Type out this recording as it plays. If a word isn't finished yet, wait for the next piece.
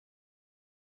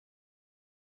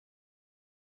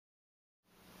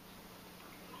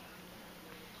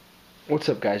What's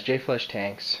up, guys? J Flesh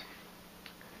Tanks.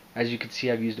 As you can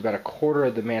see, I've used about a quarter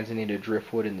of the manzanita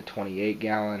driftwood in the 28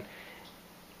 gallon.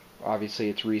 Obviously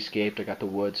it's rescaped. I got the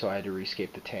wood, so I had to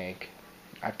rescape the tank.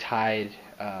 I've tied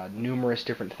numerous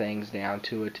different things down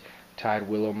to it. Tied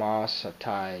willow moss, I've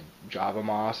tied java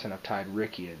moss, and I've tied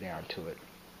riccia down to it.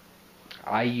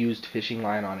 I used fishing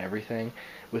line on everything.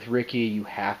 With riccia, you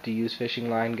have to use fishing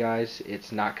line, guys.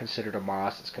 It's not considered a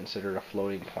moss, it's considered a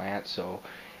floating plant, so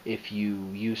if you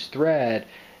use thread,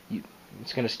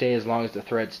 it's going to stay as long as the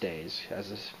thread stays.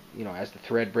 As the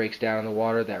thread breaks down in the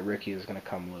water, that riccia is going to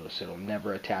come loose. It'll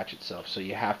never attach itself, so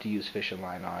you have to use fishing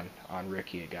line on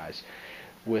riccia, guys.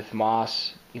 With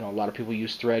moss, a lot of people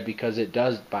use thread because it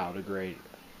does biodegrade.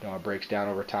 It breaks down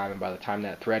over time, and by the time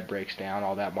that thread breaks down,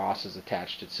 all that moss has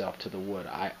attached itself to the wood.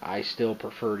 I still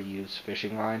prefer to use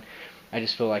fishing line. I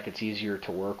just feel like it's easier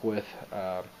to work with.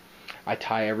 I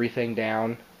tie everything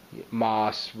down,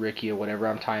 moss, riccia, whatever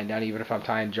I'm tying down. Even if I'm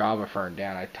tying java fern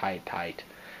down, I tie it tight.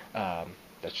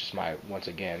 That's just once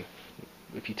again,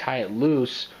 if you tie it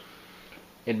loose,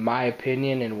 in my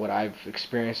opinion and what I've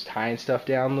experienced tying stuff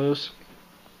down loose,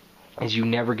 is you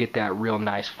never get that real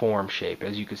nice form shape.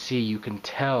 As you can see, you can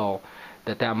tell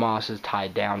that moss is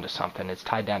tied down to something. It's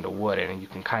tied down to wood, and you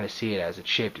can kind of see it as it's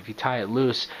shaped. If you tie it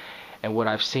loose, and what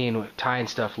I've seen with tying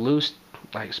stuff loose,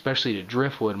 like especially to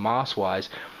driftwood moss wise,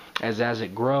 as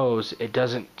it grows, it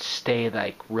doesn't stay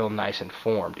like real nice and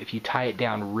formed. If you tie it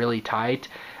down really tight,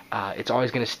 it's always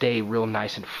going to stay real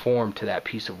nice and formed to that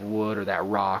piece of wood or that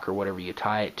rock or whatever you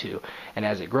tie it to. And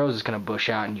as it grows, it's going to bush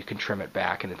out, and you can trim it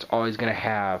back, and it's always going to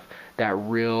have that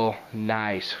real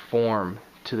nice form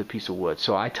to the piece of wood.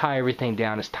 So I tie everything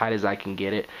down as tight as I can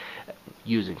get it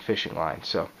using fishing line.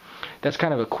 So that's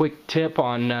kind of a quick tip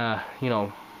on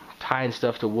tying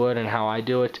stuff to wood and how I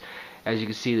do it. As you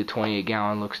can see, the 28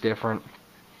 gallon looks different.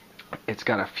 It's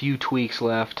got a few tweaks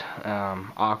left,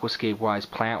 aquascape wise,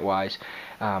 plant wise.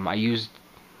 I used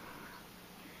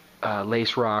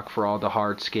lace rock for all the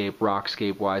hardscape,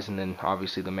 rockscape wise, and then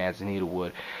obviously the manzanita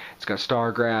wood. It's got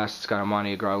stargrass, it's got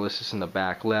Amanita gracilis in the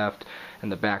back left. In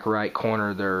the back right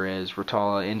corner there is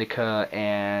Rotala indica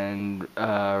and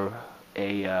a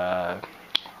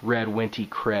red winty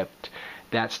crypt.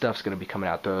 That stuff's going to be coming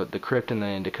out. The crypt and the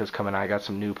indica's coming out. I got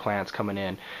some new plants coming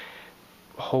in.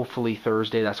 Hopefully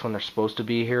Thursday, that's when they're supposed to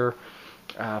be here.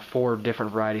 4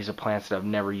 different varieties of plants that I've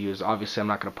never used. Obviously I'm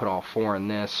not going to put all 4 in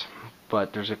this,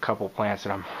 but there's a couple plants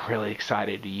that I'm really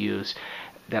excited to use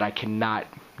that I cannot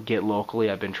get locally.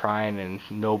 I've been trying and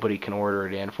nobody can order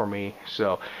it in for me.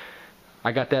 So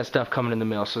I got that stuff coming in the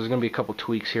mail. So there's going to be a couple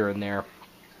tweaks here and there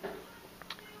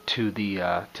to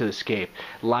the scape.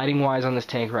 Lighting wise on this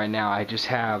tank right now, I just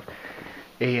have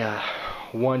a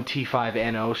 1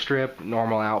 T5 NO strip,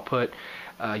 normal output.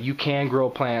 You can grow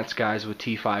plants, guys, with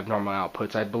T5 normal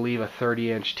outputs. I believe a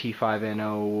 30-inch T5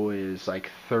 NO is like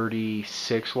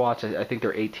 36 watts. I think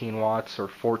they're 18 watts or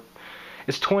 4.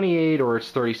 It's 28 or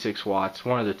it's 36 watts,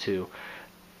 one of the two.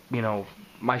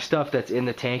 My stuff that's in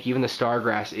the tank, even the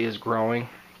stargrass is growing.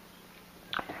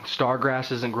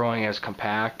 Stargrass isn't growing as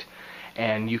compact,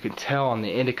 and you can tell on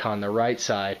the indica on the right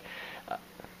side.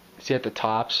 See at the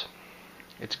tops,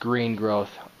 it's green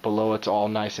growth. Below it's all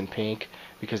nice and pink,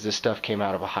 because this stuff came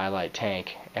out of a highlight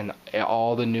tank, and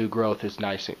all the new growth is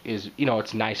nice.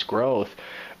 It's nice growth,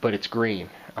 but it's green,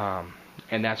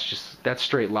 and that's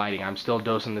straight lighting. I'm still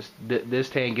dosing this. This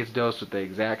tank gets dosed with the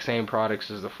exact same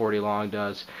products as the 40 long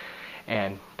does,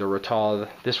 and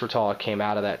this Rotala came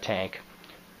out of that tank,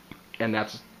 and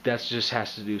that's just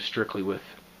has to do strictly with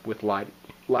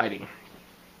lighting.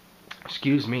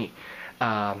 Excuse me.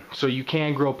 So you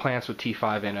can grow plants with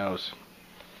T5 NOs.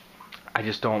 I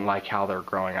just don't like how they're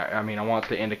growing. I mean, I want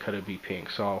the indica to be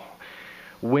pink. So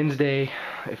Wednesday,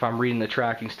 if I'm reading the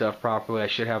tracking stuff properly, I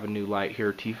should have a new light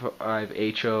here,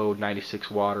 T5 HO 96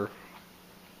 water.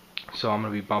 So I'm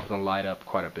going to be bumping the light up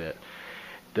quite a bit.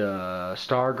 The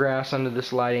stargrass under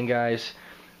this lighting, guys,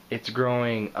 it's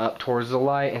growing up towards the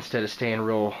light instead of staying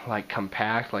real like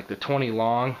compact. Like the 20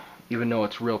 long, even though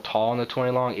it's real tall in the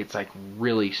 20 long, it's like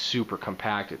really super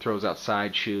compact. It throws out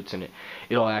side shoots, and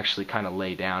it'll actually kind of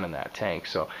lay down in that tank.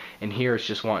 So in here it's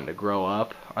just wanting to grow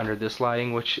up under this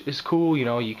lighting, which is cool.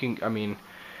 You can,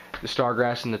 the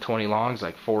stargrass in the 20 long is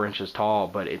like 4 inches tall,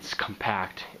 but it's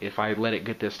compact. If I let it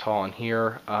get this tall in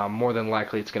here, more than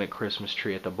likely it's going to Christmas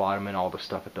tree at the bottom, and all the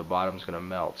stuff at the bottom is going to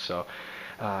melt. So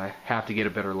have to get a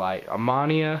better light.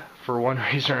 Amanita, for one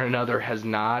reason or another, has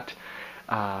not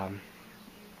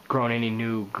grown any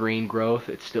new green growth.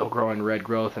 It's still growing red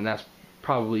growth, and that's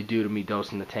probably due to me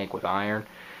dosing the tank with iron,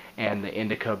 and the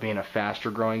indica being a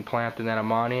faster growing plant than that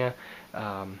Amanita.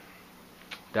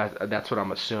 That's what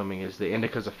I'm assuming, is the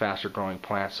indica's a faster growing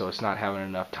plant, so it's not having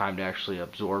enough time to actually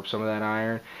absorb some of that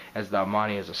iron, as the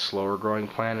Amani is a slower growing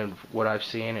plant in what I've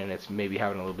seen, and it's maybe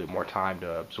having a little bit more time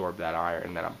to absorb that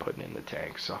iron that I'm putting in the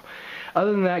tank. So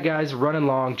other than that, guys, running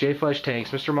long, J Flesh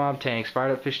Tanks, Mr. Mom Tanks,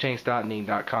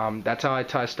 firedupfishtanks.neat.com. That's how I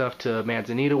tie stuff to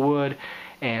manzanita wood.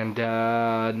 And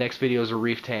next video is a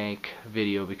reef tank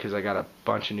video, because I got a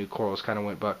bunch of new corals, kind of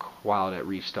went buck wild at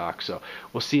reef stock. So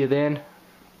we'll see you then.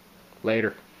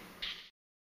 Later.